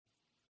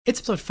It's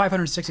episode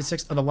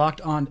 566 of the Locked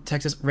On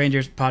Texas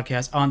Rangers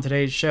podcast. On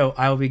today's show,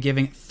 I will be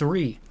giving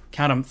three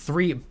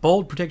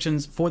bold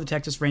predictions for the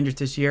Texas Rangers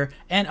this year,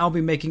 and I'll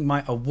be making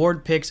my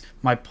award picks,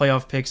 my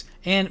playoff picks,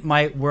 and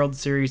my World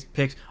Series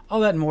picks. All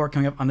that and more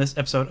coming up on this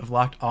episode of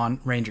Locked On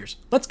Rangers.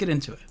 Let's get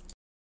into it.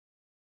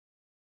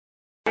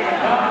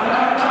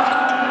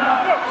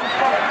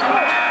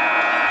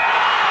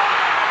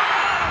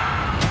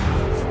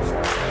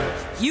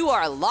 You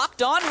are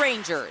Locked On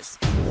Rangers,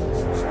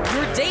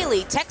 your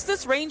daily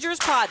Texas Rangers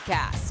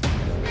podcast.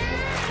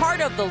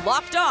 Part of the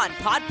Locked On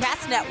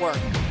Podcast Network,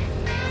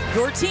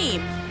 your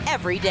team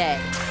every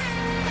day.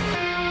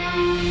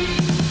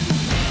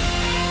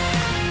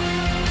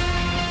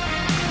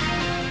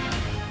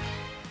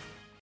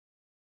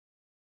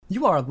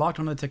 You are Locked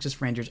On the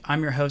Texas Rangers.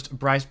 I'm your host,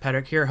 Bryce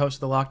Patrick, here, host of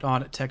the Locked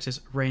On Texas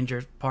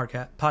Rangers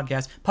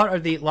podcast, part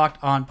of the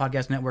Locked On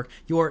Podcast Network,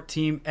 your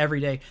team every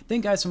day.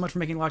 Thank you guys so much for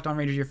making Locked On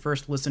Rangers your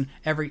first listen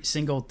every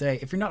single day.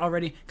 If you're not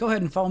already, go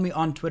ahead and follow me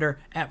on Twitter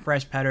at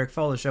Bryce Patrick,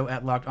 follow the show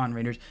at Locked On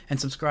Rangers, and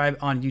subscribe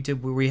on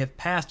YouTube, where we have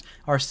passed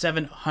our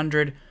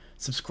 700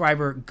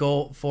 subscriber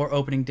goal for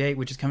opening day,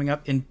 which is coming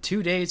up in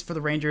 2 days for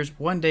the Rangers,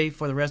 1 day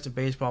for the rest of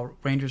baseball.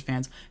 Rangers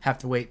fans have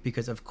to wait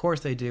because of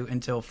course they do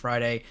until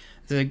Friday.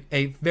 It's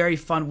a very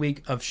fun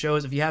week of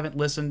shows. If you haven't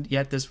listened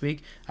yet this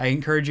week, I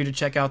encourage you to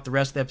check out the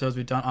rest of the episodes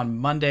we've done. On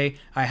Monday,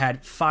 I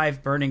had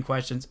 5 burning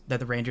questions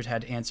that the Rangers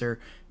had to answer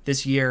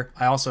this year.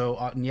 I also,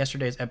 on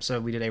yesterday's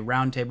episode, we did a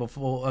roundtable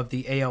full of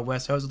the AL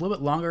West hosts. A little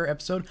bit longer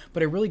episode,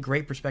 but a really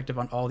great perspective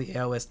on all the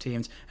AL West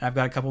teams. And I've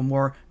got a couple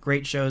more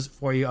great shows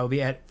for you. I'll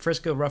be at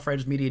Frisco Rough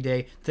Riders Media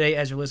Day today,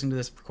 as you're listening to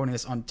this, recording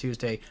this on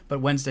Tuesday.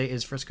 But Wednesday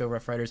is Frisco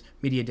Rough Riders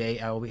Media Day.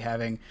 I will be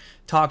having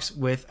talks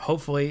with,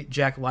 hopefully,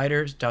 Jack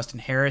Leiters, Dustin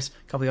Harris,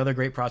 a couple of other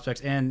great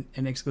prospects, and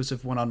an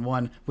exclusive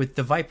one-on-one with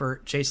the Viper,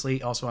 Chase Lee,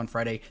 also on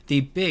Friday.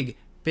 The big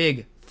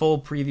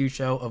full preview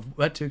show of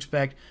what to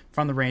expect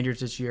from the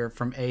Rangers this year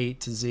from A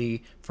to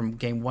Z, from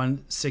game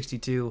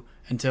 162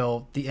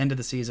 until the end of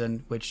the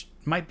season, which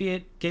might be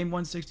at game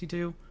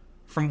 162.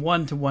 From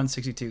 1 to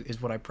 162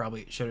 is what I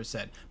probably should have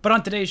said. But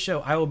on today's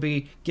show, I will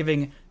be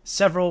giving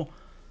several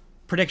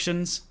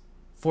predictions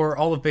for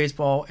all of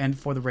baseball and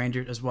for the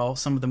Rangers as well.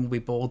 Some of them will be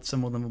bold,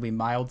 some of them will be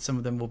mild, some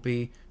of them will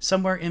be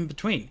somewhere in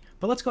between.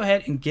 But let's go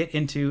ahead and get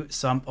into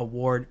some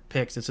award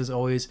picks. This is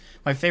always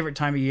my favorite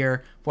time of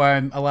year, where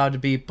I'm allowed to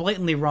be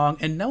blatantly wrong,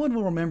 and no one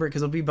will remember it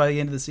because it'll be by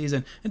the end of the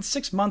season. In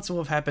 6 months, it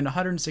will have happened.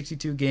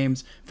 162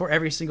 games for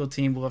every single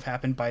team will have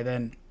happened by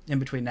then, in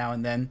between now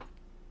and then.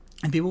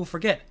 And people will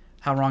forget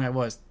how wrong I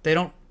was. They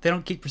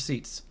don't keep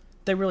receipts.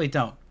 They really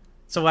don't.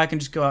 So I can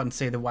just go out and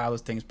say the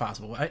wildest things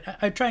possible.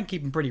 I try and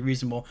keep them pretty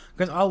reasonable,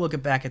 because I'll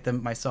look back at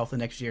them myself the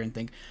next year and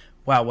think,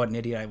 wow, what an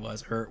idiot I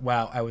was, or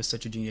wow, I was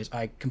such a genius.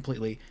 I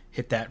completely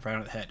hit that right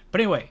on the head. But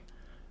anyway,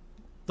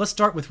 let's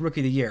start with Rookie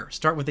of the Year.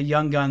 Start with the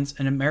Young Guns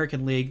in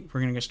American League.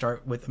 We're going to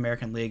start with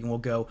American League, and we'll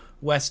go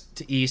west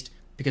to east,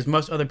 because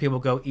most other people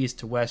go east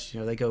to west.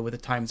 They go with the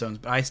time zones,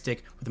 but I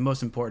stick with the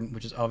most important,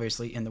 which is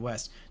obviously in the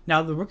west.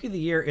 Now, the Rookie of the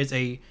Year is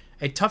a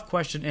tough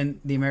question in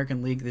the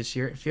American League this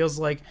year. It feels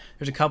like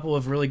there's a couple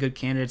of really good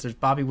candidates. There's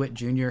Bobby Witt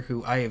Jr.,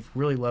 who I have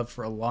really loved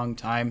for a long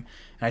time,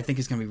 and I think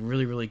he's going to be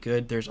really, really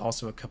good. There's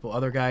also a couple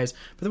other guys,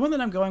 but the one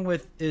that I'm going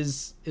with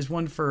is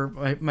one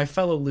for my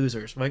fellow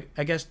losers.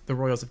 I guess the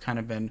Royals have kind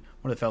of been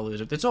one of the fellow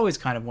losers. It's always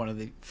kind of one of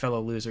the fellow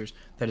losers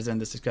that is in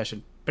this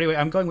discussion. But anyway,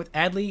 I'm going with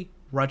Adley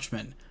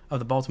Rutschman of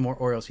the Baltimore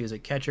Orioles. He is a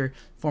catcher,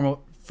 former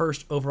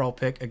first overall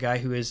pick, a guy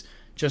who is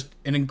just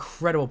an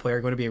incredible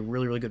player, going to be a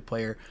really, really good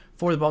player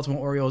for the Baltimore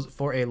Orioles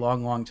for a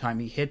long, long time.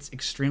 He hits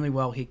extremely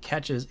well. He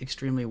catches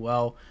extremely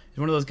well. He's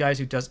one of those guys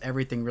who does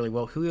everything really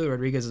well. Julio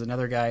Rodriguez is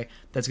another guy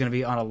that's going to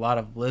be on a lot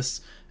of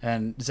lists.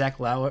 And Zach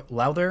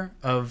Lowther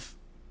of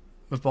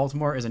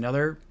Baltimore is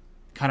another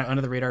kind of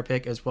under-the-radar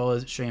pick, as well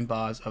as Shane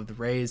Baz of the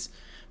Rays.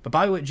 But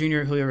Bobby Witt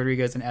Jr., Julio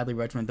Rodriguez, and Adley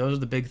Rutschman, those are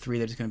the big three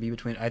that it's going to be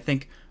between. I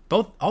think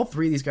all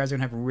three of these guys are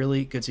going to have a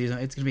really good season.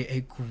 It's going to be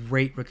a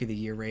great Rookie of the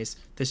Year race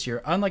this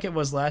year, unlike it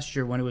was last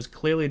year when it was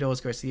clearly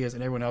Adolis Garcia's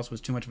and everyone else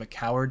was too much of a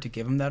coward to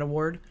give him that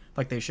award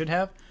like they should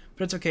have.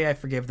 But it's okay, I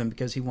forgive them,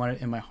 because he won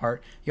it in my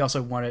heart. He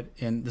also won it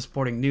in the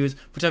Sporting News,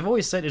 which I've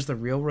always said is the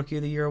real Rookie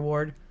of the Year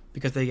award,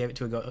 because they gave it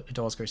to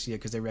Adolis Garcia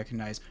because they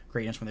recognize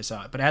greatness when they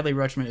saw it. But Adley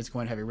Rutschman is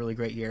going to have a really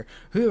great year.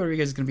 Julio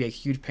Rodriguez is going to be a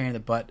huge pain in the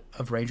butt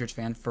of Rangers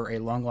fan for a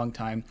long, long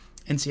time.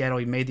 In Seattle,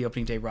 he made the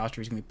opening day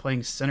roster. He's going to be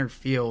playing center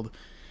field.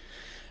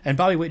 And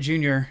Bobby Witt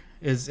Jr.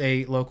 is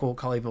a local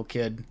Colleyville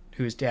kid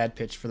whose dad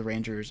pitched for the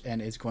Rangers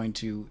and is going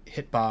to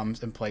hit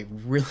bombs and play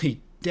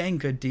really dang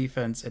good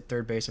defense at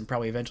third base and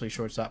probably eventually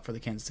shortstop for the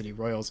Kansas City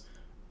Royals.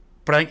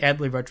 But I think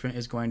Adley Rutschman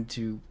is going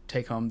to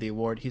take home the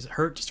award. He's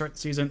hurt to start the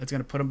season. It's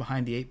going to put him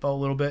behind the 8 ball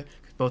a little bit,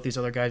 because both these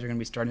other guys are going to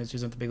be starting the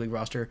season at the big league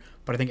roster.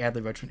 But I think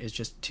Adley Rutschman is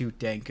just too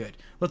dang good.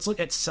 Let's look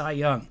at Cy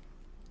Young.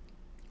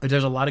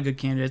 There's a lot of good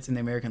candidates in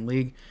the American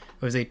League.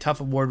 It was a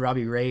tough award.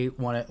 Robbie Ray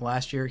won it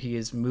last year. He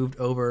has moved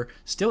over,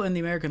 still in the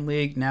American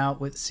League now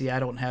with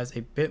Seattle, and has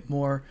a bit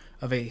more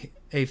of a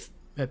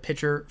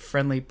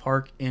pitcher-friendly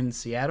park in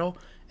Seattle.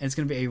 And it's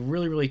going to be a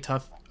really, really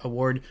tough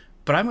award.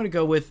 But I'm going to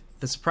go with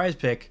the surprise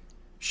pick,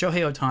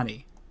 Shohei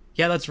Ohtani.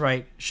 Yeah, that's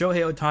right.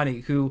 Shohei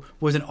Ohtani, who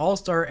was an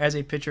all-star as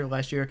a pitcher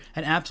last year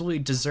and absolutely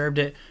deserved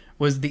it,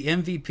 was the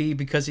MVP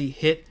because he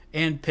hit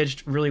and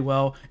pitched really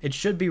well. It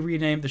should be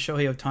renamed the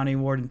Shohei Ohtani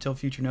Award until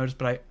future notice,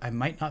 but I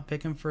might not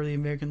pick him for the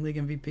American League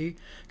MVP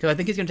because I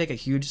think he's going to take a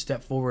huge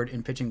step forward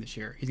in pitching this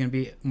year. He's going to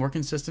be more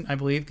consistent, I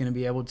believe, going to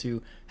be able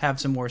to have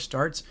some more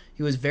starts.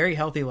 He was very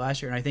healthy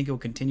last year, and I think he'll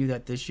continue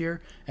that this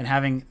year. And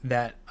having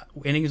that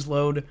innings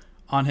load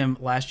on him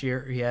last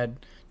year, he had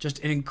just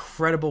an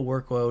incredible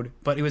workload,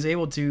 but he was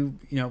able to,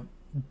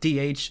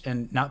 DH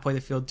and not play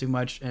the field too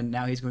much, and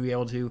now he's going to be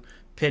able to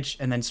pitch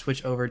and then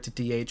switch over to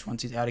DH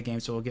once he's out of game,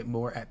 so he'll get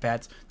more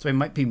at-bats. So he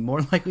might be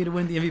more likely to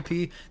win the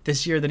MVP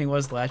this year than he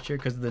was last year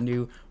because of the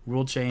new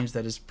rule change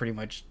that is pretty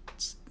much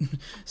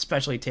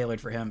specially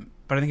tailored for him.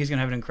 But I think he's going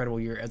to have an incredible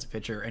year as a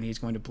pitcher, and he's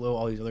going to blow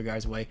all these other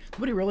guys away.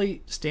 Nobody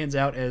really stands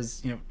out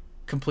as,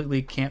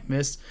 completely can't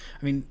miss.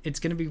 I mean, it's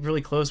going to be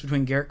really close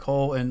between Garrett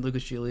Cole and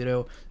Lucas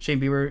Giolito. Shane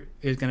Bieber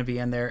is going to be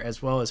in there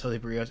as well as Jose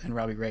Barrios and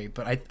Robbie Ray.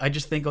 But I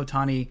just think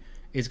Ohtani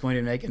is going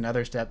to make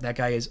another step. That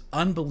guy is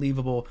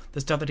unbelievable. The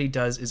stuff that he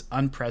does is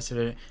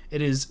unprecedented.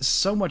 It is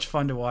so much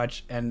fun to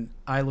watch, and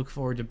I look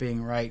forward to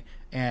being right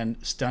and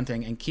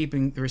stunting and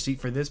keeping the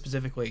receipt for this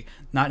specifically,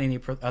 not any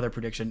other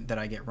prediction that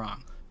I get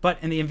wrong. But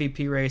in the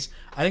MVP race,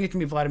 I think it can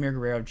be Vladimir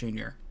Guerrero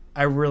Jr.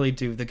 I really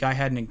do. The guy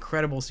had an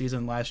incredible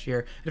season last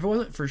year. And if it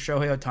wasn't for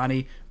Shohei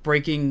Ohtani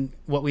breaking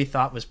what we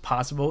thought was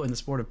possible in the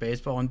sport of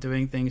baseball and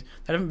doing things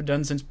that haven't been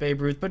done since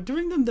Babe Ruth, but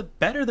doing them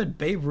better than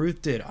Babe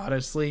Ruth did,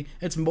 honestly.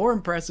 It's more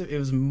impressive. It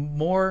was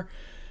more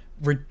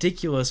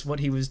ridiculous what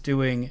he was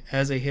doing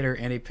as a hitter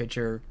and a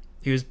pitcher.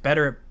 He was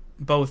better at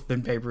both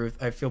than Babe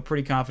Ruth. I feel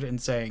pretty confident in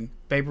saying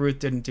Babe Ruth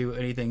didn't do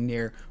anything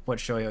near what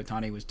Shohei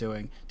Ohtani was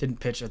doing.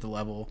 Didn't pitch at the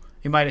level.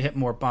 He might have hit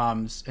more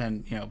bombs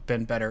and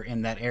been better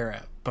in that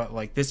era.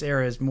 But this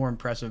era is more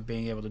impressive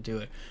being able to do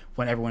it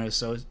when everyone is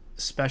so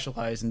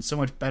specialized and so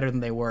much better than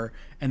they were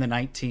in the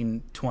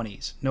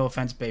 1920s. No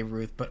offense, Babe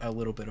Ruth, but a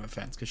little bit of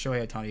offense because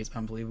Shohei Ohtani is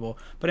unbelievable.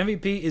 But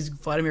MVP is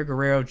Vladimir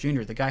Guerrero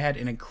Jr. The guy had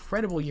an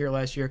incredible year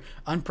last year,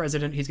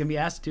 unprecedented. He's going to be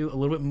asked to do a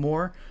little bit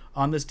more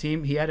on this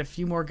team. He had a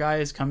few more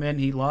guys come in.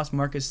 He lost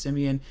Marcus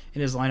Semien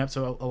in his lineup,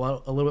 so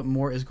a little bit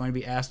more is going to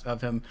be asked of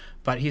him.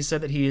 But he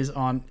said that he is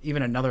on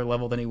even another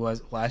level than he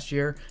was last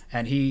year,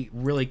 and he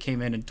really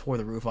came in and tore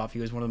the roof off. He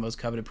was one of the most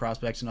coveted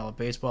prospects in all of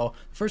baseball.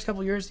 The first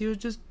couple of years, he was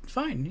just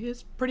fine. He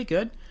was pretty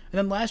good. And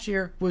then last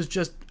year was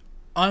just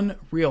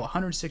unreal.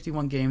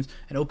 161 games,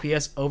 an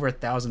OPS over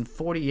 1,000,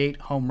 48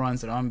 home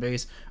runs at on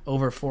base,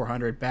 over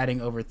 400,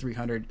 batting over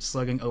 300,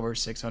 slugging over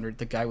 600.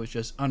 The guy was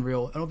just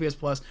unreal. An OPS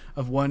plus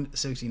of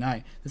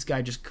 169. This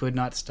guy just could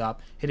not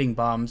stop hitting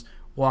bombs,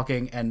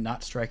 walking, and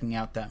not striking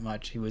out that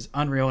much. He was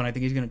unreal, and I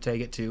think he's going to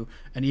take it to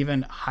an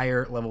even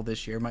higher level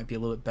this year. Might be a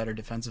little bit better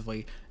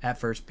defensively at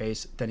first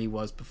base than he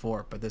was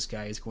before, but this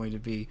guy is going to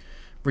be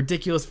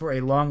ridiculous for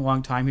a long,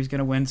 long time. He's going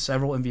to win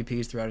several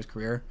MVPs throughout his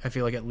career. I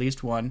feel like at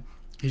least one.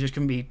 He's just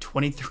going to be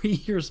 23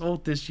 years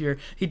old this year.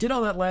 He did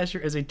all that last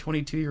year as a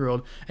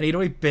 22-year-old, and he'd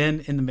only been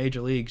in the major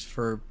leagues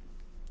for,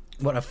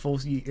 a full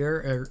year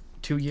or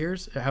 2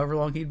 years, however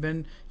long he'd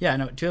been.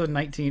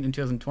 2019 and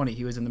 2020,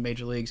 he was in the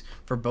major leagues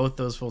for both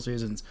those full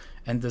seasons,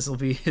 and this will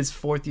be his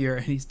fourth year,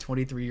 and he's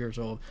 23 years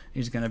old.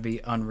 He's going to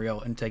be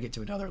unreal and take it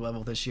to another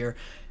level this year.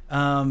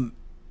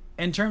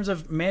 In terms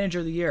of manager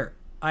of the year,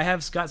 I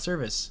have Scott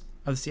Servais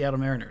of the Seattle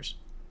Mariners.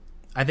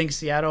 I think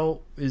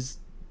Seattle is,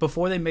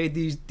 before they made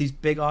these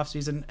big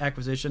offseason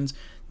acquisitions,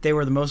 they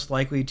were the most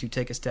likely to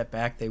take a step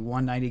back. They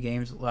won 90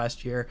 games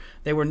last year.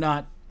 They were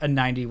not a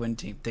 90-win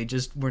team. They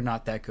just were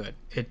not that good.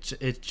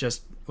 It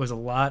just was a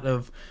lot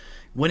of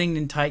winning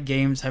in tight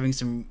games, having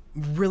some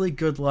really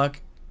good luck,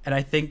 and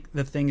I think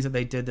the things that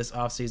they did this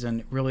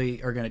offseason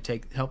really are going to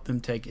help them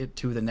take it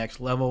to the next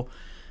level.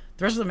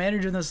 The rest of the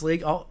managers in this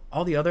league,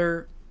 all the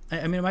other,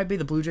 it might be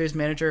the Blue Jays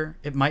manager.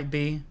 It might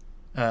be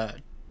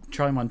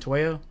Charlie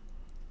Montoyo.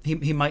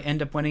 He might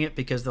end up winning it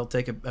because they'll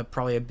take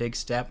probably a big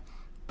step.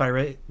 But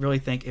I really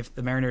think if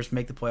the Mariners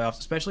make the playoffs,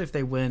 especially if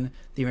they win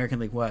the American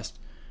League West,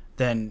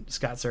 then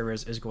Scott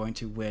Servais is going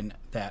to win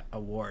that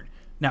award.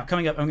 Now,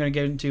 coming up, I'm going to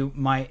get into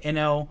my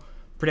NL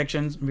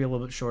predictions. It'll be a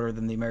little bit shorter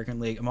than the American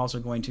League. I'm also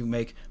going to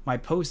make my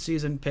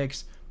postseason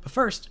picks. But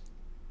first,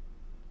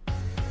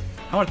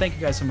 I want to thank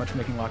you guys so much for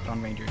making Locked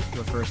On Rangers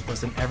your first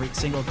listen every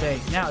single day.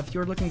 Now, if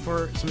you're looking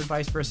for some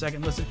advice for a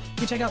second listen, you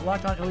can check out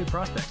Locked On Elite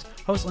Prospects.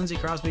 Host Lindsey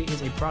Crosby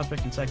is a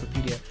prospect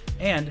encyclopedia,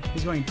 and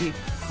he's going deep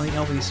on the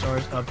MLB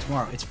stars of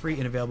tomorrow. It's free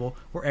and available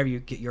wherever you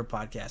get your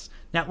podcasts.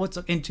 Now, let's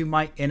look into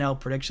my NL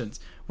predictions.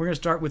 We're going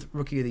to start with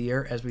Rookie of the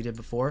Year, as we did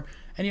before.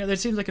 And, there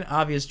seems like an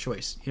obvious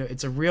choice.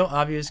 It's a real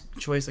obvious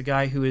choice, a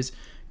guy who is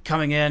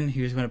coming in,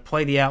 who's going to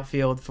play the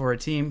outfield for a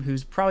team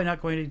who's probably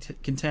not going to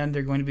contend.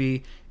 They're going to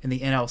be in the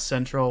NL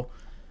Central.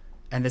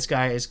 And this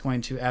guy is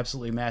going to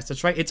absolutely mass.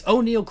 That's right. It's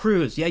O'Neal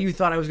Cruz. Yeah, you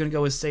thought I was going to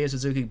go with Seiya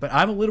Suzuki, but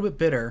I'm a little bit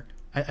bitter.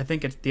 I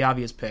think it's the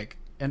obvious pick,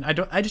 and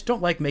I just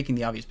don't like making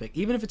the obvious pick,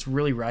 even if it's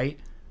really right.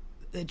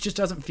 It just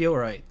doesn't feel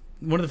right.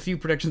 one of the few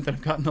predictions that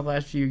I've gotten the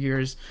last few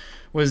years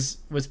was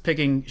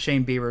picking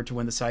Shane Bieber to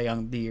win the Cy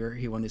Young the year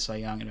he won the Cy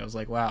Young, and I was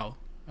like, wow,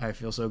 I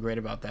feel so great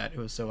about that. It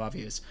was so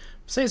obvious.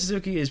 Seiya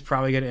Suzuki is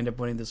probably going to end up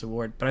winning this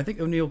award, but I think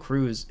O'Neal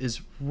Cruz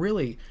is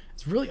really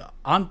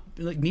on,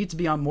 like, needs to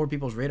be on more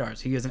people's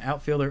radars. He is an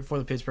outfielder for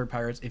the Pittsburgh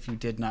Pirates. If you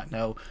did not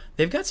know,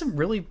 they've got some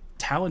really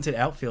talented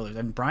outfielders.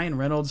 And Brian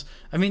Reynolds,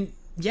 I mean,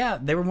 yeah,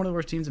 they were one of the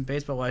worst teams in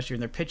baseball last year,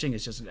 and their pitching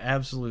is just an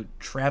absolute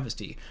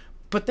travesty.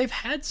 But they've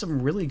had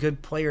some really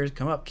good players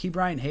come up. Key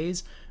Bryant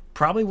Hayes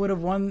probably would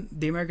have won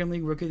the American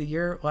League Rookie of the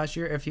Year last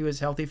year if he was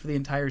healthy for the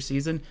entire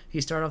season.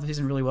 He started off the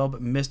season really well,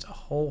 but missed a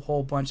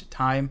whole bunch of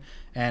time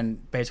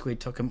and basically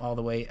took him all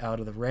the way out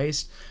of the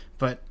race.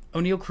 But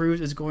O'Neal Cruz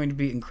is going to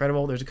be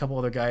incredible. There's a couple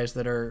other guys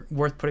that are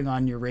worth putting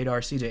on your radar.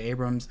 CJ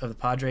Abrams of the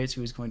Padres,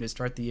 who is going to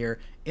start the year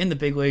in the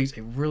big leagues,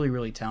 a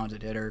really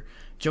talented hitter.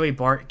 Joey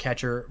Bart,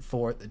 catcher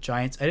for the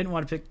Giants. I didn't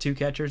want to pick two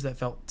catchers. That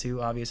felt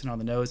too obvious and on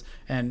the nose.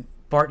 And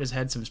Bart has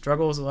had some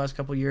struggles the last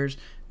couple of years.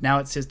 Now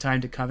it's his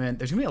time to come in.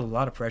 There's going to be a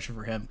lot of pressure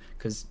for him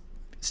because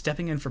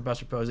stepping in for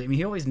Buster Posey, I mean,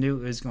 he always knew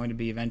it was going to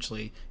be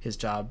eventually his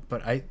job,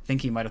 but I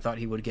think he might have thought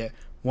he would get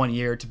 1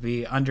 year to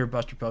be under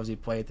Buster Posey,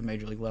 play at the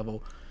major league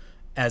level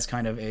as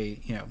kind of a,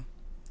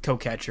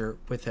 co-catcher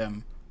with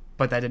him.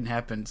 But that didn't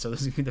happen, so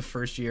this is going to be the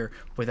first year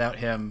without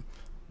him,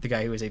 the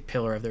guy who is a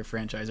pillar of their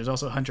franchise. There's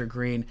also Hunter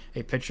Green,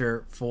 a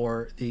pitcher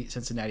for the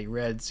Cincinnati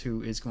Reds,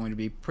 who is going to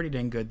be pretty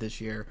dang good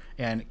this year,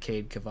 and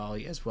Cade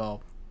Cavalli as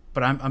well.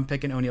 But I'm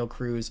picking O'Neal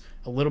Cruz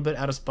a little bit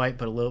out of spite,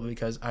 but a little bit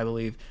because I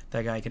believe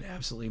that guy can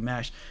absolutely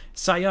mash.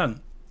 Cy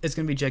Young is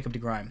going to be Jacob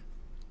deGrom.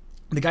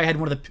 The guy had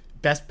one of the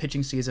best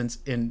pitching seasons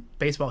in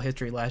baseball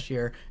history last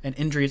year, and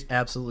injuries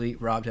absolutely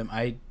robbed him.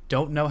 I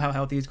don't know how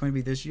healthy he's going to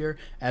be this year.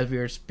 As we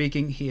were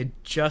speaking, he had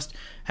just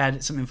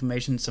had some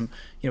inflammation,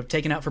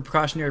 taken out for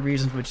precautionary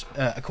reasons, which,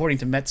 according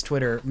to Mets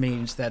Twitter,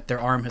 means that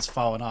their arm has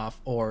fallen off,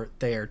 or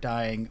they are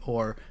dying,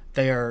 or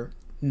they are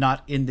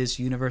not in this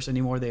universe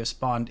anymore. They have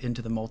spawned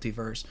into the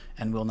multiverse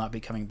and will not be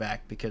coming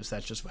back, because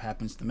that's just what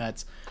happens to the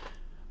Mets.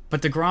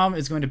 But deGrom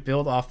is going to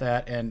build off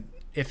that, and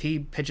if he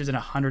pitches in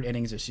 100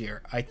 innings this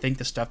year, I think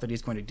the stuff that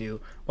he's going to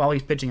do while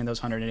he's pitching in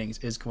those 100 innings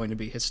is going to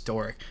be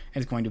historic,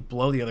 and it's going to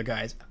blow the other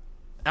guys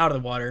out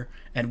of the water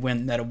and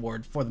win that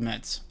award for the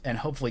Mets, and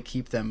hopefully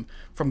keep them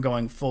from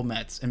going full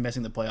Mets and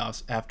missing the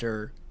playoffs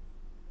after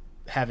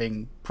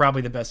having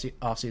probably the best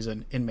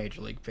offseason in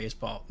Major League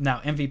Baseball. Now,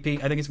 MVP,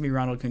 I think it's going to be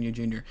Ronald Acuna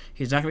Jr.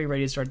 He's not going to be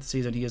ready to start the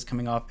season. He is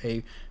coming off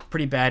a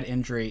pretty bad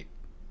injury,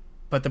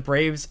 but the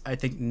Braves, I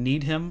think,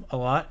 need him a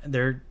lot.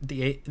 The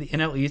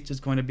NL East is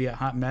going to be a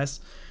hot mess,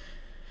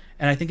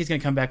 and I think he's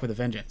going to come back with a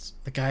vengeance.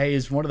 The guy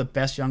is one of the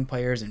best young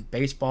players in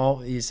baseball.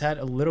 He's had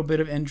a little bit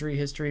of injury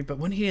history, but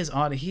when he is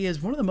on, he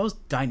is one of the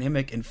most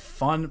dynamic and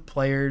fun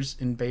players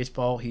in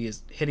baseball. He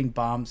is hitting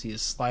bombs. He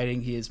is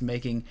sliding. He is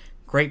making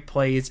great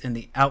plays in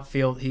the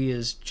outfield. He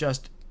is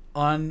just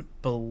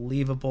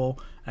unbelievable.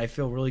 I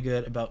feel really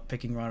good about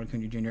picking Ronald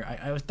Acuna Jr.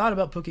 I thought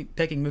about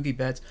picking Mookie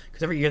Betts,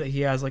 because every year that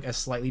he has like a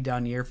slightly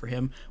down year for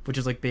him, which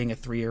is like being a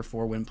 3 or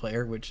 4 win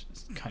player, which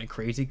is kind of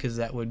crazy because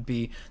that would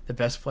be the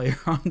best player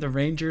on the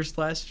Rangers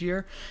last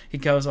year. He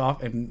goes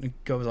off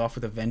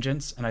with a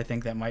vengeance, and I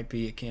think that might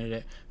be a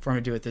candidate for him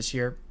to do it this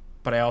year.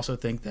 But I also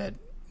think that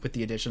with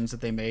the additions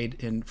that they made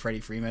in Freddie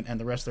Freeman and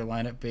the rest of their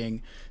lineup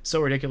being so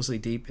ridiculously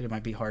deep, it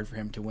might be hard for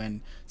him to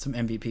win some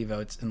MVP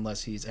votes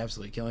unless he's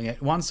absolutely killing it.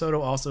 Juan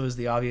Soto also is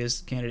the obvious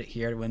candidate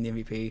here to win the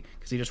MVP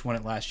because he just won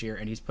it last year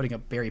and he's putting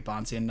up Barry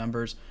Bonsian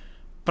numbers.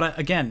 But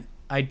again,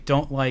 I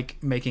don't like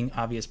making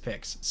obvious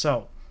picks.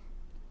 So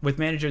with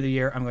Manager of the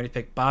Year, I'm going to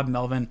pick Bob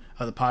Melvin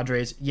of the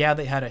Padres. Yeah,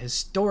 they had a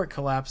historic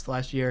collapse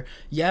last year.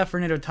 Yeah,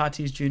 Fernando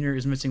Tatis Jr.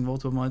 is missing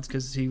multiple months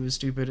because he was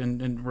stupid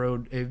and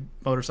rode a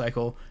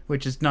motorcycle,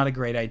 which is not a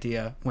great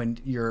idea when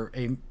you're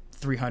a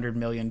 $300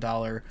 million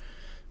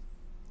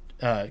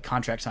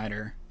contract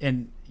signer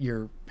and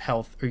your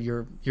health or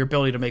your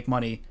ability to make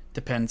money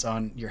depends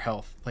on your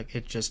health. Like,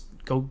 it just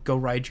go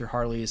ride your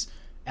Harleys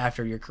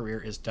after your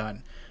career is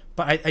done.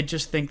 But I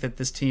just think that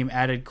this team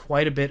added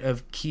quite a bit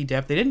of key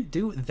depth. They didn't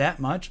do that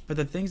much, but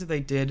the things that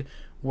they did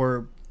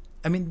were,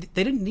 I mean,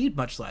 they didn't need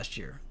much last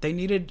year. They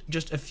needed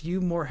just a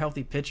few more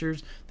healthy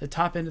pitchers. The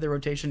top end of their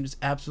rotation is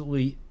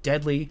absolutely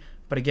deadly.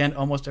 But again,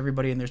 almost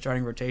everybody in their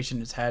starting rotation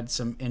has had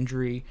some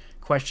injury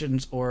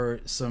questions or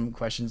some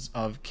questions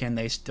of can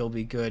they still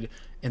be good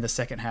in the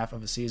second half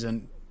of a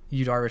season.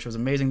 Yu Darvish was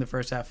amazing the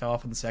first half, fell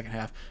off in the second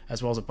half,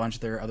 as well as a bunch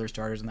of their other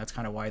starters, and that's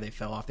kind of why they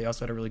fell off. They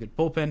also had a really good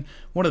bullpen.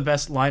 One of the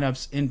best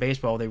lineups in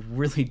baseball. They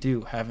really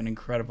do have an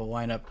incredible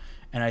lineup,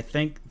 and I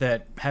think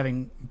that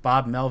having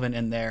Bob Melvin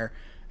in there,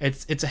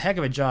 it's a heck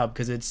of a job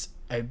because it's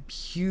a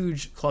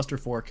huge cluster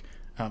fork,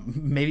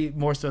 maybe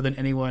more so than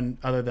anyone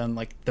other than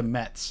like the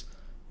Mets,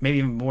 maybe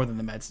even more than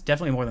the Mets,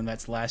 definitely more than the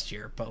Mets last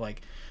year, but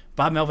like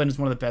Bob Melvin is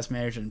one of the best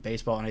managers in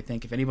baseball, and I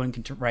think if anyone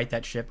can right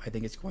that ship, I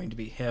think it's going to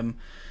be him.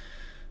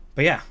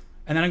 But yeah,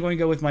 and then I'm going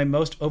to go with my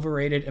most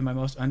overrated and my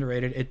most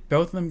underrated.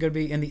 Both of them going to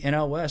be in the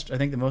NL West. I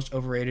think the most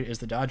overrated is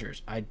the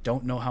Dodgers. I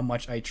don't know how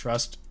much I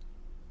trust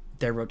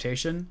their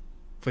rotation.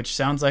 which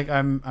sounds like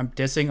I'm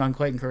dissing on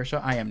Clayton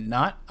Kershaw. I am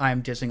not. I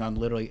am dissing on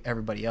literally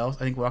everybody else. I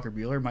think Walker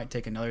Buehler might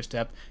take another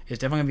step. He's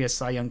definitely going to be a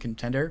Cy Young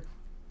contender,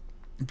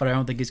 but I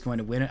don't think he's going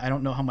to win it. I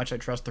don't know how much I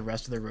trust the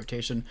rest of their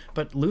rotation,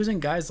 but losing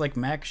guys like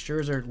Max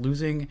Scherzer,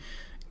 losing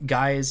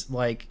guys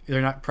like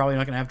they're probably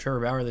not going to have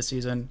Trevor Bauer this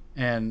season,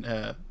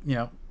 and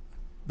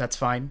that's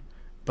fine.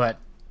 But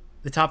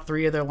the top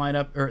three of their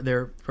lineup or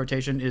their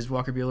rotation is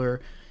Walker Buehler,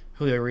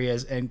 Julio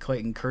Urias, and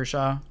Clayton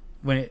Kershaw.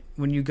 When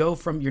you go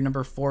from your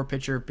number 4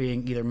 pitcher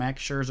being either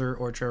Max Scherzer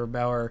or Trevor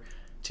Bauer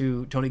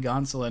to Tony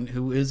Gonsolin,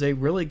 who is a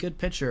really good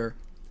pitcher,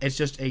 it's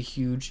just a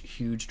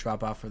huge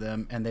drop off for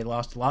them. And they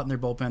lost a lot in their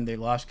bullpen. They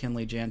lost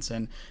Kenley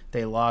Jansen.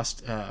 They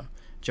lost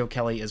Joe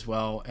Kelly as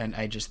well. And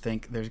I just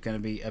think there's going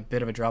to be a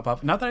bit of a drop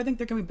off. Not that I think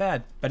they're going to be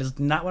bad, but it's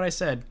not what I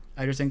said.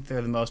 I just think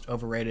they're the most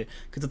overrated,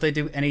 because if they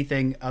do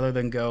anything other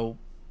than go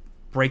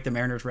break the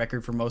Mariners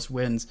record for most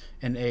wins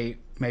in a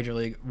Major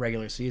League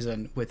regular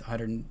season with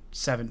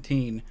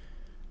 117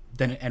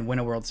 and win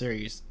a World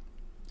Series,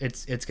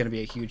 it's going to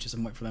be a huge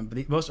disappointment for them. But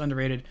the most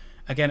underrated,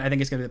 again, I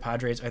think it's going to be the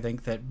Padres. I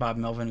think that Bob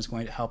Melvin is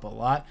going to help a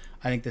lot.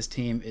 I think this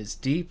team is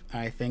deep.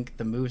 I think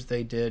the moves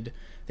they did,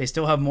 they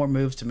still have more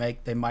moves to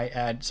make. They might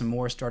add some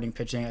more starting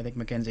pitching. I think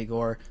Mackenzie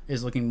Gore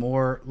is looking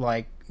more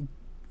like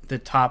the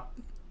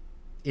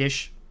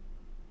top-ish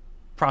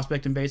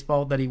prospect in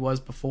baseball that he was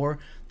before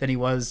than he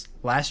was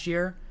last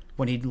year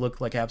when he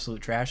looked like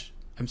absolute trash.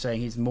 I'm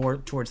saying he's more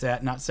towards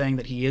that. Not saying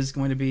that he is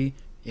going to be,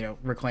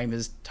 reclaim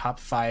his top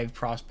 5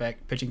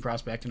 pitching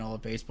prospect in all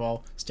of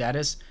baseball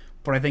status,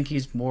 but I think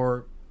he's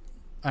more,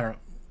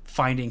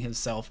 finding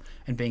himself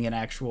and being an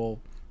actual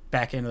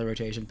back end of the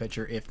rotation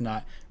pitcher, if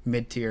not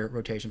mid-tier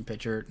rotation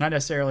pitcher. Not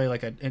necessarily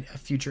like a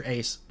future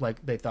ace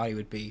like they thought he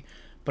would be,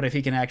 but if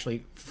he can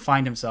actually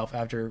find himself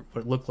after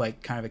what looked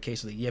like kind of a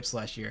case of the yips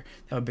last year,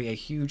 that would be a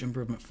huge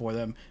improvement for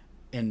them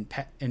in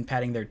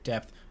padding their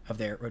depth of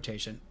their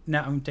rotation.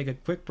 Now I'm going to take a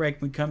quick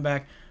break. When we come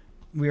back,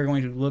 we are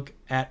going to look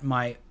at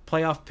my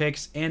playoff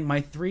picks and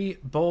my 3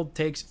 bold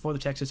takes for the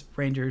Texas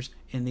Rangers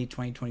in the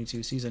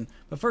 2022 season.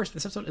 But first,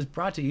 this episode is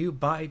brought to you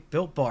by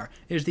Built Bar.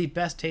 It is the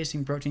best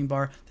tasting protein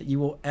bar that you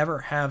will ever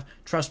have.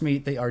 Trust me,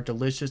 they are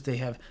delicious. They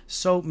have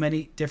so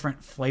many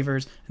different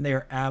flavors, and they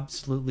are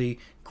absolutely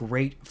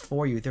great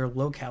for you. They're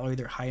low calorie,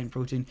 they're high in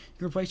protein. You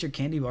can replace your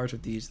candy bars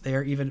with these. They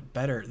are even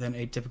better than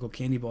a typical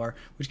candy bar,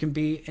 which can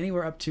be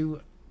anywhere up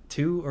to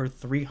 200 or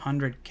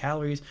 300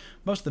 calories.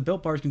 Most of the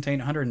Built Bars contain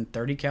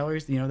 130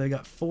 calories. They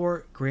got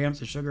 4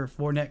 grams of sugar,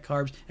 4 net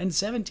carbs, and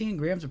 17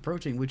 grams of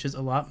protein, which is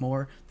a lot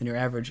more than your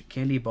average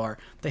candy bar.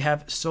 They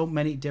have so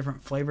many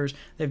different flavors.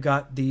 They've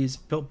got these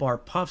Built Bar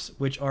Puffs,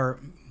 which are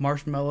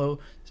marshmallow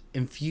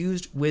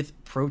infused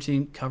with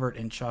protein covered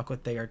in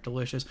chocolate. They are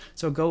delicious.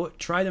 So go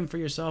try them for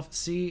yourself.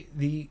 See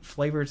the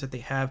flavors that they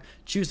have.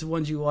 Choose the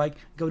ones you like.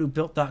 Go to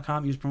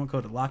built.com. Use promo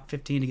code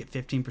LOCK15 to get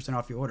 15%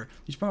 off your order.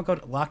 Use promo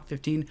code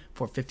LOCK15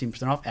 for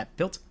 15% off at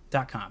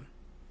built.com.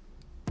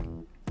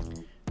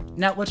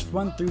 Now let's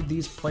run through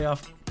these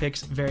playoff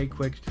picks very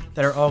quick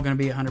that are all going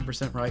to be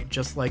 100% right,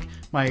 just like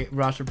my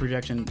roster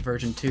projection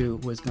version 2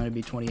 was going to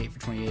be 28 for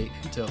 28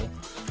 until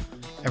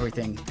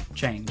everything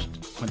changed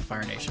when the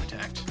Fire Nation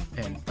attacked.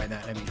 And by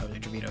that, I mean Jose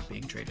Trevino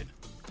being traded.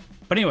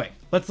 But anyway,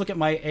 let's look at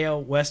my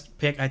AL West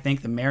pick. I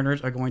think the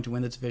Mariners are going to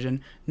win this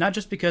division, not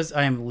just because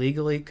I am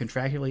legally,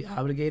 contractually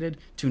obligated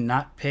to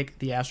not pick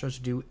the Astros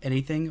to do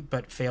anything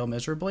but fail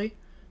miserably.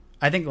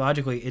 I think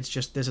logically, it's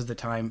just this is the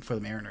time for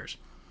the Mariners.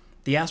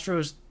 The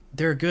Astros,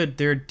 they're good.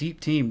 They're a deep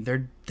team.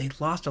 They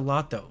lost a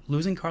lot, though.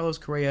 Losing Carlos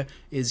Correa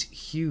is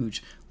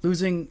huge.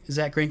 Losing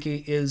Zach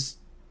Greinke is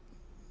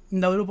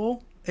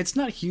notable. It's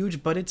not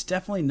huge, but it's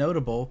definitely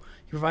notable.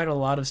 He provided a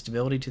lot of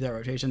stability to that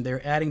rotation.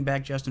 They're adding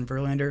back Justin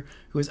Verlander,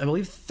 who is, I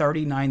believe,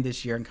 39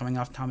 this year and coming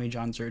off Tommy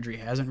John surgery.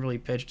 Hasn't really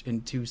pitched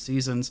in 2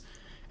 seasons.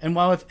 And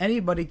while if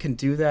anybody can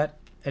do that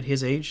at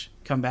his age,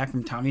 come back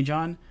from Tommy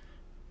John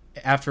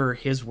after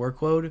his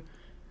workload,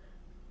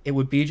 it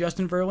would be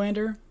Justin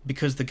Verlander,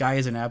 because the guy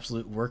is an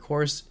absolute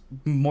workhorse.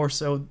 More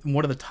so,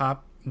 one of the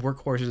top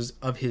workhorses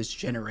of his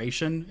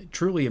generation.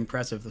 Truly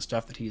impressive, the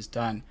stuff that he's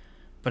done.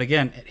 But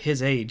again, at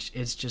his age,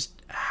 it's just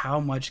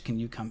how much can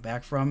you come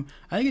back from?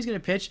 I think he's going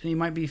to pitch, and he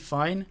might be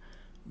fine,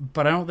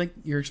 but I don't think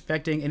you're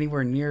expecting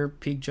anywhere near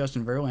peak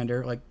Justin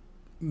Verlander. Like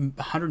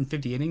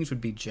 150 innings would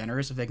be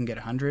generous if they can get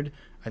 100.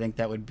 I think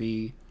they'd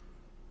be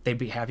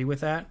happy with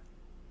that.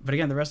 But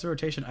again, the rest of the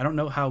rotation, I don't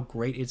know how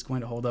great it's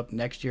going to hold up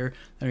next year.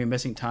 They're going to be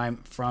missing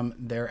time from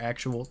their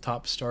actual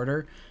top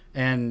starter.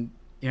 And,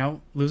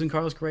 losing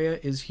Carlos Correa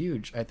is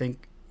huge. I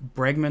think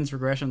Bregman's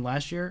regression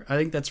last year, I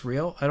think that's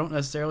real. I don't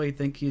necessarily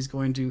think he's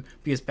going to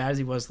be as bad as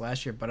he was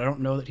last year, but I don't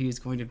know that he's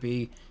going to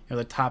be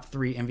the top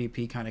 3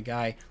 MVP kind of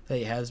guy that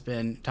he has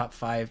been, top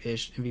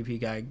 5-ish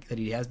MVP guy that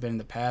he has been in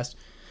the past.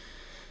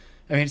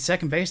 I mean,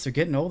 second base, they're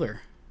getting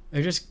older.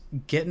 They're just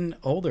getting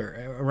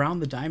older around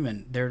the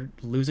diamond. They're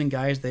losing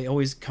guys. They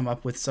always come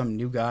up with some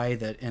new guy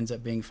that ends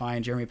up being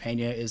fine. Jeremy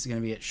Pena is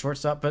going to be at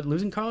shortstop, but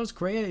losing Carlos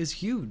Correa is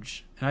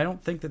huge. and I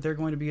don't think that they're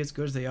going to be as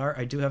good as they are.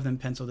 I do have them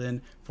penciled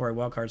in for a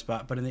wild card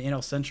spot, but in the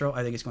NL Central,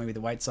 I think it's going to be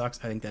the White Sox.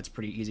 I think that's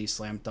pretty easy,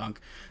 slam dunk,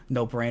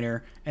 no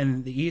brainer. And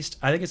in the East,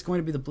 I think it's going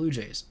to be the Blue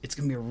Jays. It's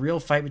going to be a real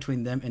fight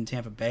between them and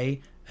Tampa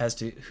Bay as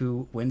to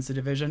who wins the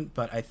division,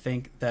 but I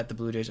think that the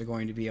Blue Jays are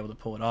going to be able to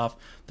pull it off.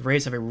 The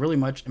Rays have a really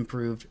much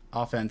improved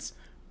offense,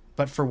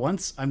 but for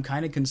once, I'm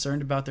kind of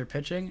concerned about their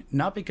pitching,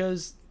 not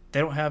because they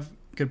don't have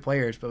good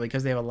players, but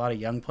because they have a lot of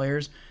young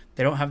players.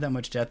 They don't have that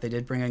much depth. They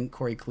did bring in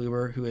Corey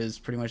Kluber, who is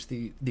pretty much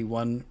the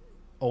one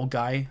old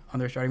guy on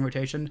their starting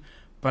rotation,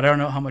 but I don't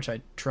know how much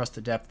I trust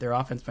the depth. Their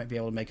offense might be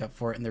able to make up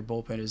for it, and their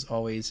bullpen is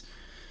always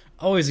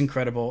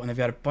incredible, and they've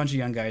got a bunch of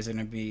young guys that are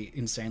going to be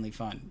insanely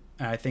fun.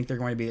 And I think they're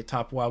going to be the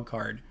top wild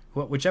card.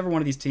 Whichever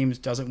one of these teams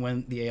doesn't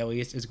win the AL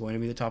East is going to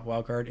be the top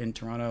wild card in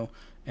Toronto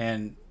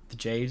and the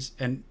Jays,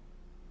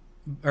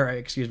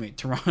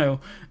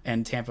 Toronto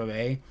and Tampa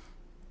Bay.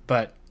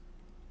 But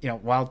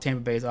while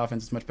Tampa Bay's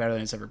offense is much better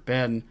than it's ever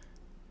been,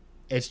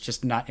 it's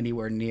just not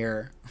anywhere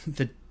near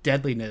the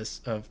deadliness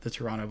of the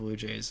Toronto Blue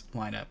Jays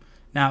lineup.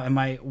 Now, in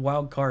my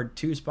wild card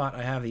 2 spot,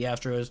 I have the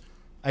Astros.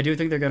 I do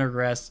think they're going to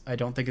regress. I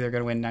don't think they're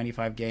going to win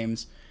 95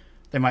 games.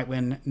 They might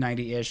win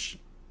 90-ish,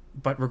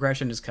 but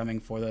regression is coming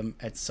for them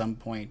at some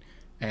point,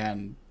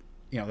 and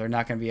they're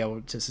not going to be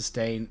able to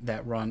sustain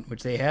that run,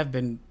 which they have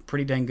been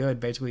pretty dang good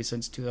basically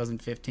since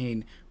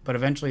 2015. But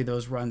eventually,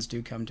 those runs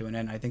do come to an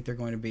end. I think they're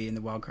going to be in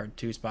the wild card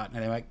 2 spot,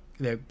 and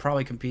they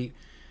probably compete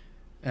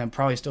and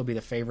probably still be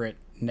the favorite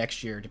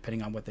next year,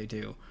 depending on what they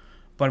do.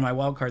 But in my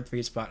wild card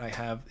 3 spot, I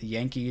have the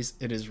Yankees.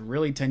 It is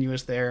really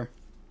tenuous there.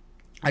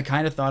 I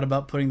kind of thought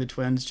about putting the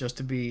Twins just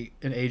to be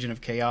an agent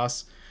of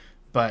chaos,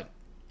 but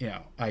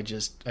I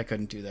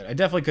couldn't do that. I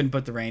definitely couldn't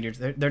put the Rangers.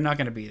 They're not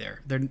going to be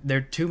there. There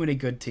are too many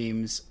good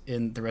teams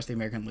in the rest of the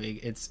American League.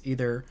 It's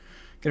either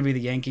going to be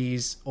the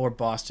Yankees or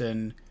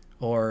Boston,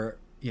 or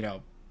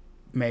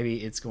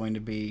maybe it's going to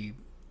be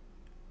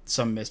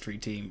some mystery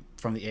team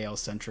from the AL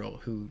Central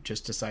who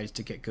just decides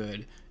to get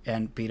good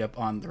and beat up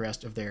on the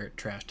rest of their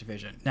trash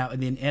division. Now, in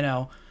the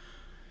NL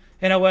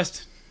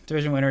West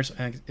division winners, I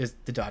think, is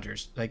the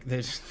Dodgers. Like,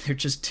 they're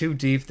just too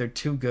deep. They're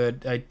too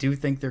good. I do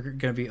think they're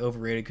going to be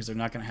overrated because they're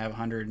not going to have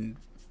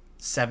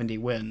 170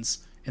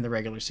 wins in the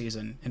regular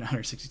season in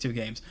 162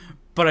 games.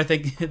 But I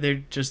think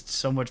they're just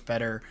so much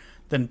better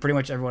than pretty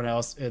much everyone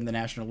else in the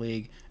National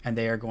League, and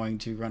they are going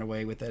to run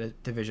away with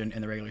that division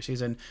in the regular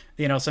season.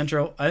 The NL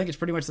Central, I think it's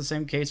pretty much the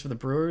same case for the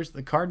Brewers.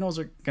 The Cardinals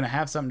are going to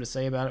have something to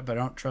say about it, but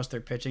I don't trust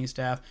their pitching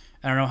staff.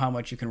 I don't know how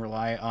much you can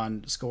rely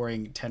on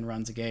scoring 10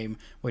 runs a game,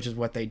 which is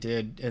what they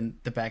did in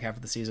the back half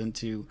of the season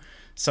to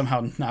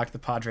somehow knock the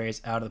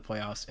Padres out of the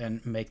playoffs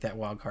and make that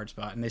wild card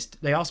spot. And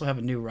they also have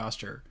a new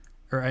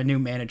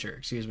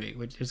manager,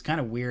 which is kind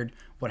of weird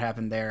what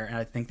happened there, and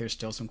I think there's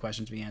still some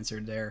questions to be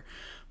answered there.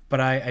 But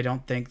I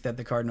don't think that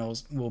the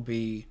Cardinals will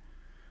be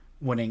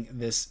winning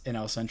this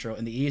NL Central.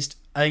 In the East,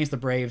 I think it's the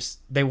Braves.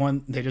 They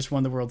just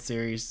won the World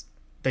Series.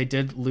 They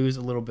did lose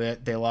a little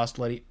bit. They lost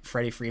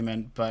Freddie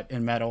Freeman, but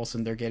in Matt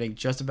Olson, they're getting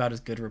just about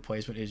as good a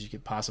replacement as you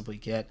could possibly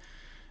get.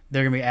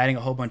 They're going to be adding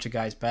a whole bunch of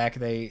guys back.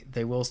 They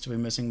will still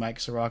be missing Mike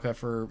Soroka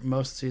for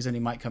most of the season. He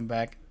might come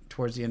back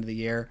towards the end of the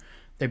year.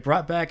 They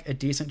brought back a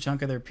decent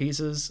chunk of their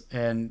pieces,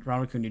 and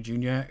Ronald Acuna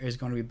Jr. is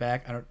going to be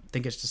back. I don't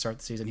think it's to start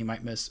the season. He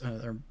might miss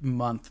another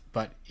month,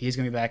 but he's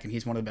going to be back, and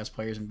he's one of the best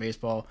players in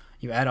baseball.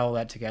 You add all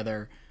that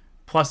together,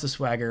 plus the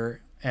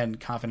swagger and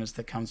confidence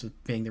that comes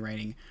with being the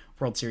reigning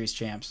World Series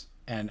champs,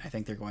 and I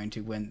think they're going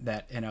to win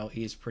that NL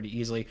East pretty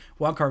easily.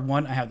 Wildcard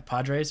 1, I have the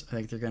Padres. I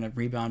think they're going to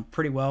rebound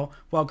pretty well.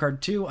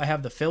 Wildcard 2, I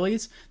have the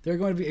Phillies. They're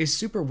going to be a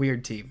super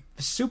weird team.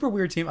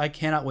 I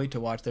cannot wait to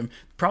watch them.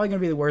 Probably going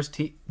to be the worst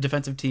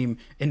defensive team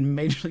in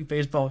Major League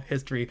Baseball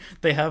history.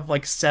 They have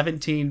like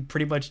 17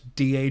 pretty much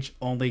DH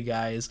only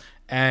guys,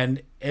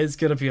 and it's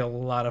going to be a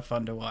lot of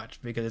fun to watch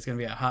because it's going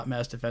to be a hot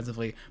mess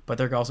defensively, but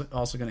they're also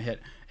going to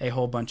hit a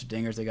whole bunch of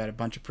dingers. They got a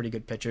bunch of pretty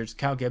good pitchers.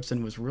 Kyle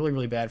Gibson was really,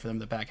 really bad for them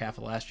the back half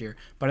of last year,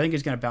 but I think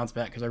he's going to bounce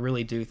back because I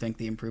really do think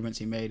the improvements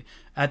he made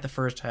at the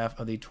first half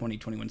of the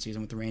 2021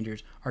 season with the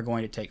Rangers are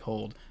going to take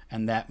hold,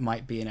 and that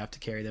might be enough to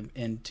carry them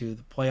into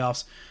the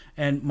playoffs.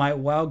 And my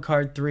wild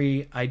card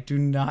 3, I do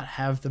not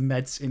have the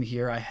Mets in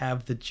here. I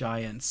have the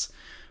Giants.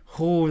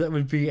 Oh, that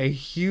would be a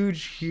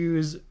huge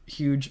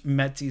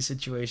Metsy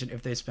situation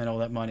if they spent all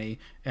that money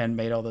and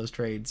made all those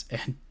trades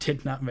and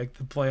did not make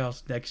the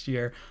playoffs next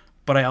year.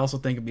 But I also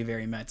think it'd be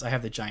very Mets. I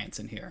have the Giants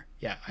in here.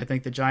 Yeah, I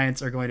think the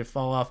Giants are going to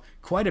fall off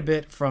quite a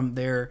bit from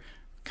their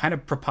kind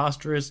of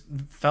preposterous,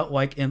 felt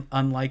like an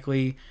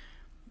unlikely,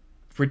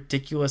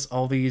 ridiculous,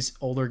 all these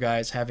older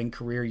guys having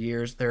career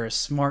years. They're a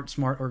smart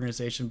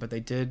organization, but they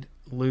did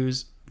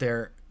lose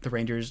the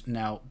Rangers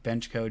now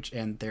bench coach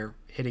and their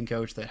hitting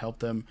coach that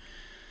helped them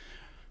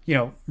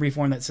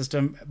reform that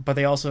system, but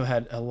they also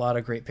had a lot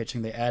of great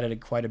pitching. They added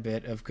quite a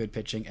bit of good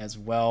pitching as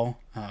well,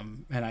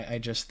 and I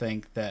just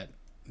think that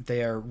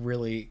they are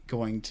really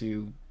going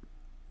to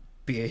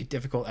be a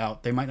difficult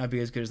out. They might not be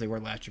as good as they were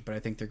last year, but I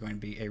think they're going to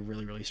be a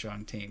really, really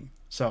strong team.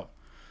 So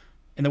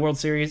In the World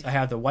Series, I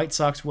have the White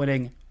Sox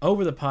winning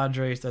over the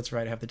Padres. That's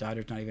right, I have the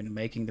Dodgers not even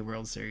making the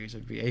World Series. It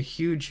would be a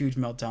huge, huge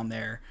meltdown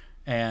there.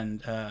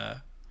 And,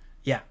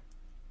 yeah.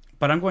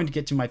 But I'm going to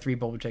get to my 3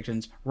 bold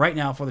predictions right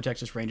now for the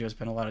Texas Rangers. I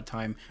spent a lot of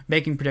time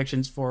making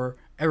predictions for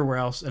everywhere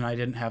else, and I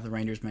didn't have the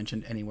Rangers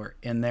mentioned anywhere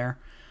in there.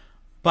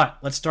 But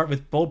let's start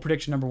with bold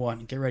prediction number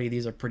 1. Get ready,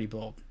 these are pretty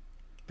bold.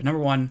 But number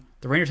 1,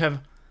 the Rangers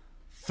have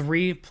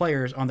 3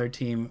 players on their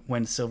team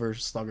win Silver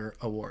Slugger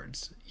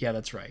awards. Yeah,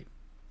 that's right.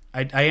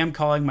 I am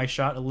calling my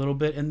shot a little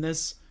bit in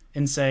this,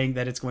 in saying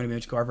that it's going to be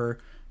Mitch Garver,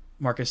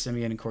 Marcus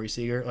Semien, and Corey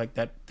Seager. Like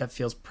that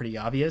feels pretty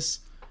obvious.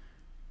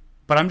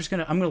 But I'm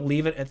gonna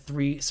leave it at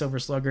 3 Silver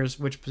Sluggers,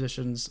 which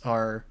positions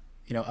are,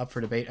 up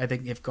for debate. I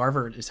think if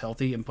Garver is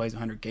healthy and plays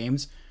 100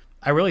 games,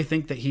 I really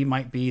think that he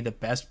might be the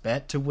best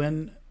bet to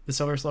win the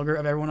Silver Slugger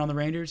of everyone on the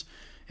Rangers.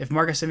 If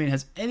Marcus Semien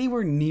has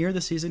anywhere near the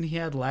season he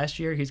had last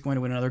year, he's going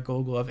to win another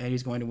Gold Glove, and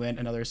he's going to win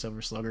another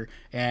Silver Slugger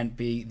and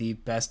be the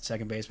best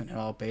second baseman in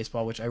all of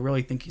baseball, which I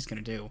really think he's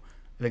going to do.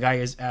 The guy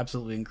is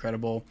absolutely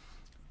incredible.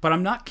 But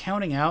I'm not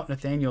counting out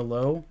Nathaniel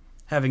Lowe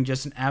having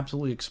just an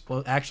absolutely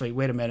Actually,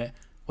 wait a minute.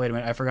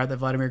 I forgot that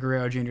Vladimir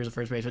Guerrero Jr. is a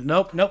first baseman.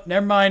 Nope,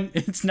 never mind.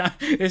 It's not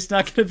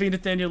going to be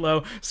Nathaniel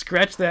Lowe.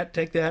 Scratch that.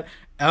 Take that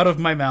out of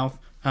my mouth.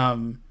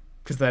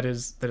 Because that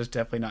is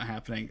definitely not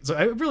happening. So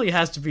it really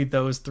has to be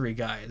those 3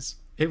 guys.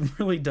 It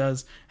really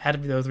does have to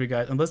be those 3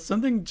 guys. Unless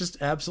something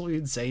just absolutely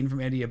insane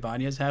from Andy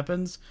Ibanez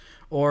happens,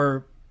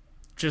 or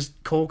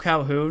just Cole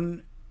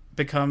Calhoun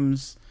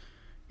becomes,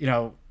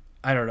 I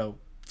don't know,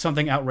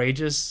 something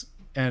outrageous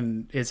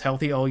and is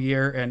healthy all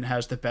year and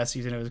has the best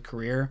season of his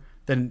career,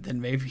 then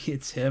maybe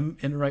it's him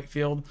in right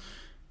field.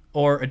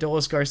 Or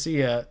Adolis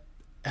Garcia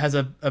has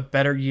a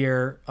better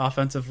year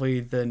offensively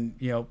than,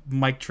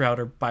 Mike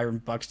Trout or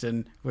Byron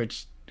Buxton,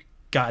 which,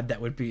 God,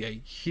 that would be a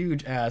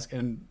huge ask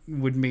and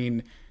would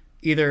mean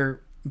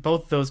either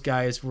both those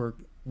guys were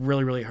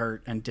really, really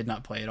hurt and did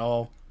not play at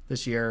all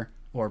this year,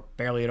 or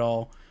barely at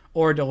all,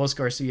 or Adolis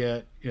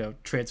Garcia,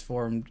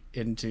 transformed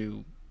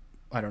into,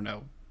 I don't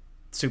know,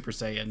 Super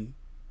Saiyan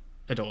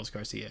Adolis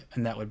Garcia,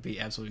 and that would be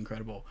absolutely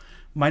incredible.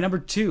 My number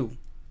 2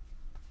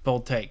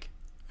 bold take.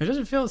 It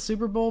doesn't feel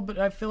super bold, but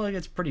I feel like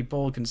it's pretty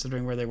bold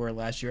considering where they were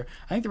last year.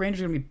 I think the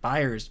Rangers are going to be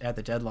buyers at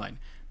the deadline.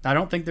 Now, I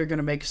don't think they're going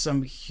to make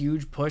some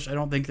huge push. I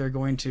don't think they're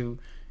going to,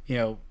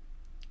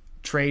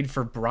 trade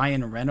for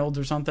Brian Reynolds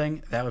or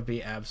something. That would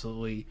be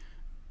absolutely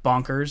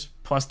bonkers.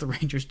 Plus, the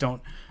Rangers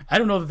I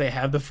don't know if they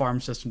have the farm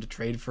system to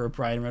trade for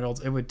Brian Reynolds.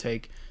 It would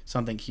take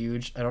something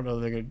huge. I don't know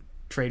if they're going to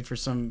trade for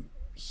some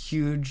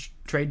huge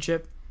trade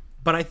chip,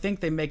 but I think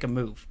they make a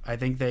move. I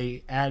think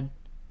they add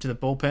to the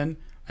bullpen.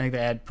 I think they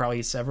add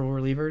probably several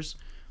relievers.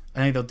 I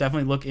think they'll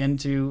definitely look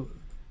into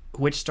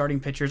which starting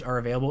pitchers are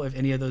available, if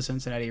any of those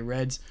Cincinnati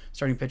Reds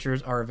starting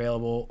pitchers are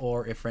available,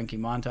 or if Frankie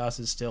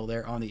Montas is still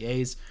there on the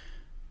A's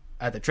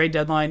at the trade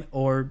deadline,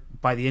 or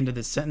by the end of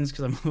this sentence,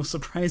 because I'm a little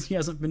surprised he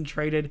hasn't been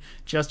traded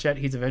just yet.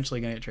 He's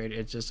eventually going to get traded.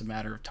 It's just a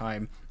matter of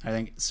time. I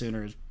think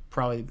sooner is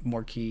probably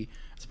more key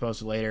as opposed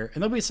to later.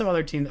 And there'll be some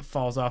other team that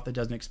falls off that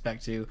doesn't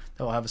expect to,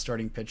 that will have a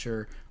starting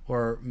pitcher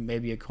or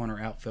maybe a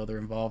corner outfielder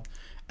involved.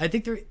 I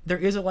think there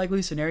is a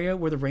likely scenario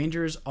where the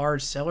Rangers are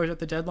sellers at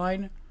the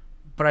deadline,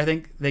 but I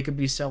think they could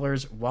be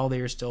sellers while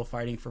they are still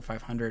fighting for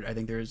 500. I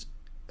think there's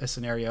a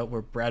scenario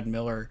where Brad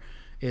Miller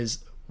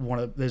is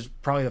there's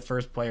probably the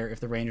first player, if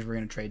the Rangers were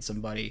going to trade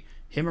somebody.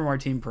 Him or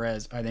Martin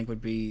Perez, I think,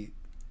 would be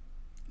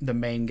the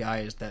main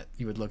guys that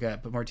you would look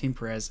at. But Martin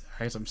Perez,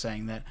 as I'm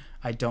saying that,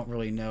 I don't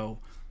really know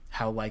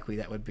how likely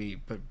that would be.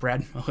 But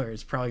Brad Miller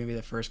is probably going to be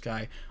the first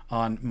guy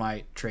on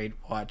my trade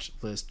watch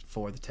list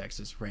for the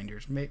Texas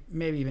Rangers.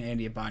 Maybe even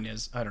Andy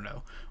Ibanez. I don't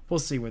know. We'll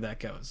see where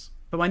that goes.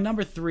 But my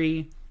number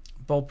 3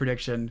 bold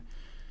prediction,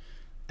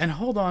 and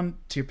hold on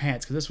to your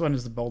pants because this one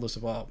is the boldest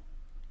of all,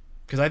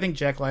 because I think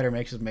Jack Leiter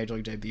makes his Major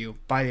League debut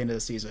by the end of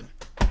the season.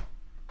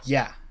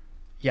 Yeah,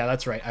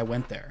 that's right. I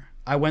went there.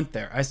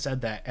 I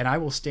said that, and I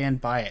will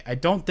stand by it. I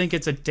don't think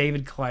it's a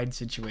David Clyde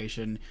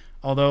situation,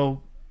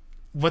 although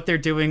what they're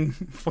doing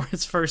for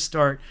his first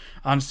start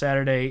on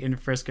Saturday in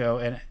Frisco,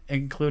 and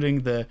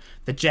including the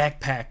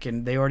Jack Pack,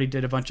 and they already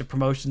did a bunch of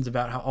promotions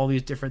about how all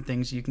these different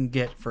things you can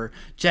get for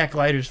Jack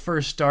Leiter's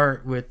first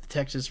start with the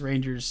Texas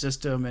Rangers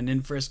system and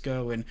in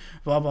Frisco and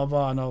blah blah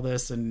blah and all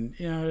this, and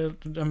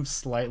I'm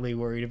slightly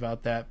worried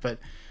about that. But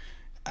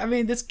I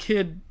mean, this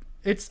kid,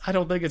 I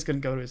don't think it's going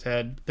to go to his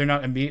head. They're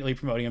not immediately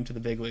promoting him to the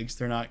big leagues.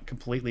 They're not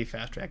completely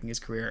fast tracking his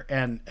career.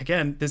 And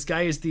again, this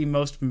guy is the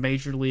most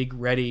major league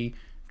ready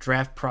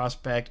draft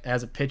prospect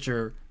as a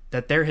pitcher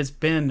that there has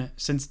been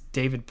since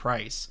David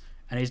Price,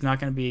 and he's not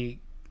going to be,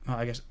 well,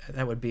 I guess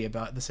that would be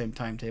about the same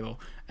timetable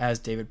as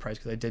David Price,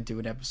 because I did do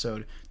an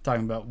episode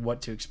talking about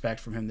what to expect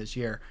from him this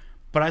year.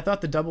 But I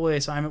thought the Double-A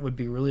assignment would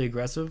be really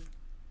aggressive,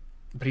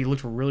 but he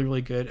looked really,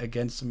 really good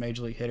against some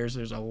major league hitters.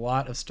 There's a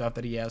lot of stuff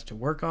that he has to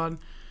work on,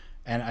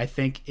 and I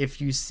think if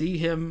you see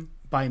him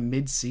by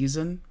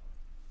mid-season,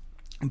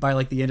 by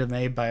like the end of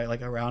May, by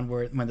like around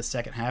when the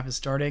second half is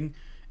starting,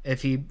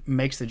 if he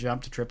makes the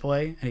jump to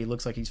AAA and he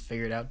looks like he's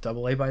figured out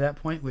AA by that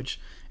point, which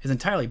is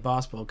entirely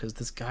possible because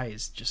this guy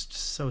is just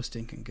so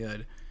stinking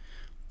good.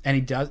 And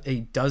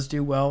he does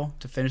do well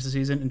to finish the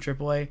season in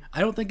AAA. I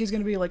don't think he's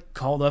going to be like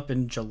called up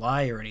in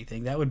July or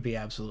anything. That would be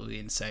absolutely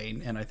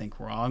insane and I think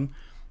wrong.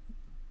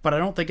 But I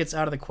don't think it's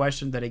out of the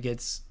question that he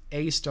gets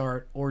a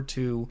start or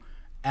two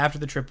after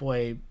the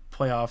AAA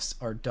playoffs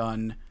are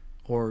done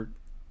or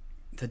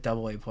the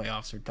AA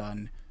playoffs are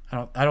done.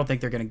 I don't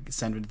think they're going to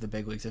send him to the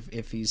big leagues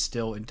if he's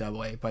still in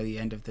AA by the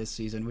end of this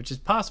season, which is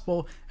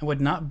possible and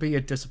would not be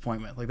a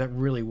disappointment. Like, that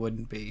really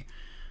wouldn't be.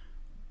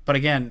 But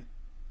again,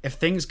 if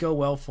things go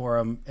well for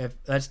him,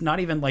 if that's not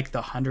even like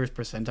the 100th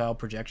percentile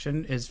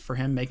projection is for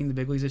him making the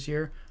big leagues this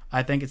year,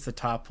 I think it's the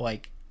top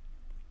like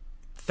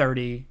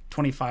 30%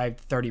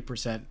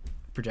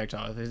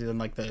 projectile. Then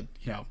like the,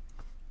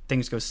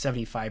 things go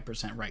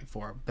 75% right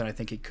for him, then I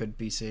think he could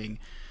be seeing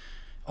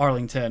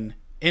Arlington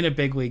in a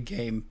big league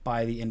game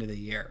by the end of the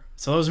year.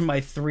 So those are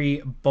my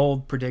 3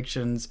 bold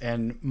predictions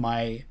and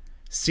my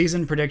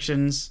season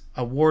predictions,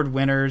 award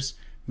winners.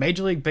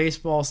 Major League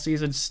Baseball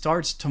season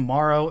starts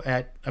tomorrow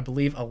at, I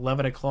believe,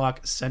 11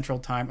 o'clock Central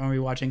Time. I'm going to be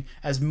watching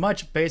as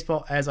much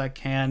baseball as I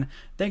can.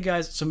 Thank you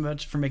guys so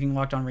much for making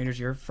Locked On Rangers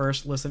your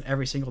first listen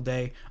every single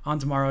day. On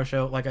tomorrow's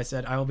show, like I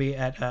said, I will be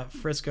at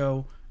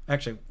Frisco.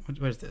 Actually,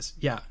 what is this?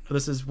 Yeah,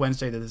 this is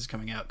Wednesday that this is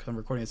coming out because I'm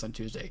recording this on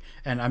Tuesday,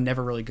 and I'm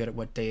never really good at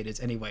what day it is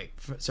anyway.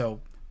 So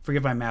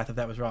forgive my math if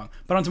that was wrong.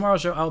 But on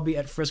tomorrow's show, I'll be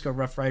at Frisco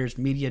Rough Riders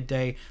Media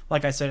Day.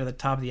 Like I said at the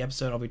top of the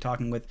episode, I'll be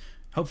talking with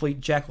hopefully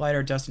Jack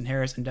Leiter, Dustin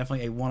Harris, and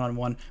definitely a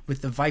one-on-one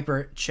with the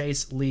Viper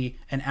Chase Lee,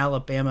 an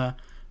Alabama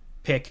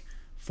pick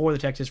for the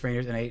Texas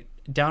Rangers and a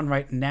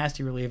downright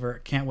nasty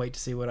reliever. Can't wait to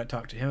see what I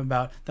talk to him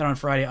about. Then on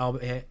Friday, I'll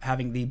be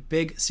having the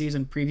big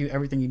season preview,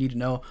 everything you need to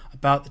know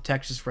about the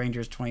Texas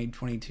Rangers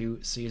 2022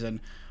 season.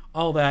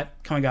 All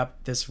that coming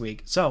up this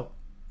week. So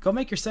go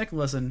make your second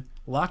listen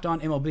Locked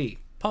On MLB.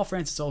 Paul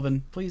Francis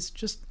Sullivan, please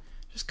just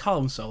call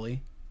him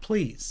Sully,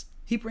 please.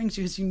 He brings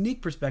you his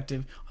unique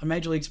perspective on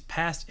Major League's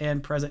past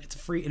and present. It's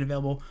free and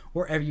available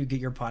wherever you get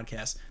your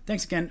podcasts.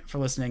 Thanks again for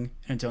listening,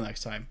 and until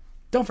next time,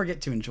 don't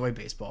forget to enjoy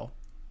baseball.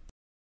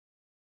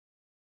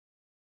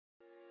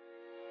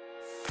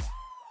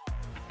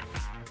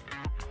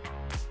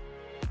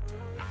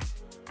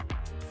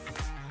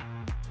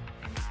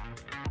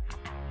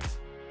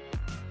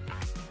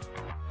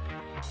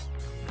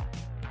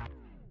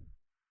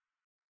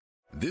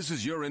 This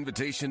is your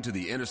invitation to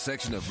the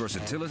intersection of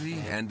versatility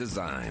and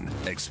design.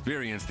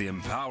 Experience the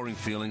empowering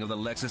feeling of the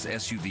Lexus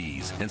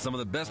SUVs and some of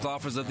the best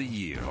offers of the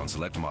year on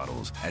select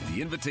models at the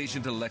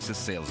Invitation to Lexus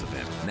sales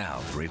event, now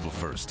through April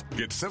 1st.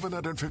 Get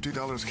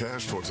 $750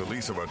 cash towards the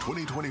lease of a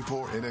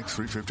 2024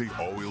 NX350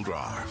 all-wheel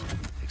drive.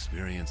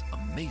 Experience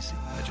amazing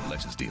at your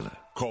Lexus dealer.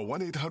 Call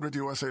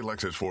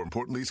 1-800-USA-LEXUS for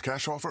important lease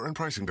cash offer and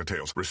pricing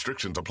details.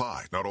 Restrictions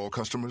apply. Not all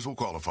customers will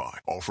qualify.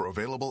 Offer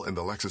available in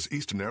the Lexus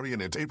Eastern area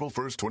and it's April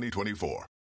 1st, 2024.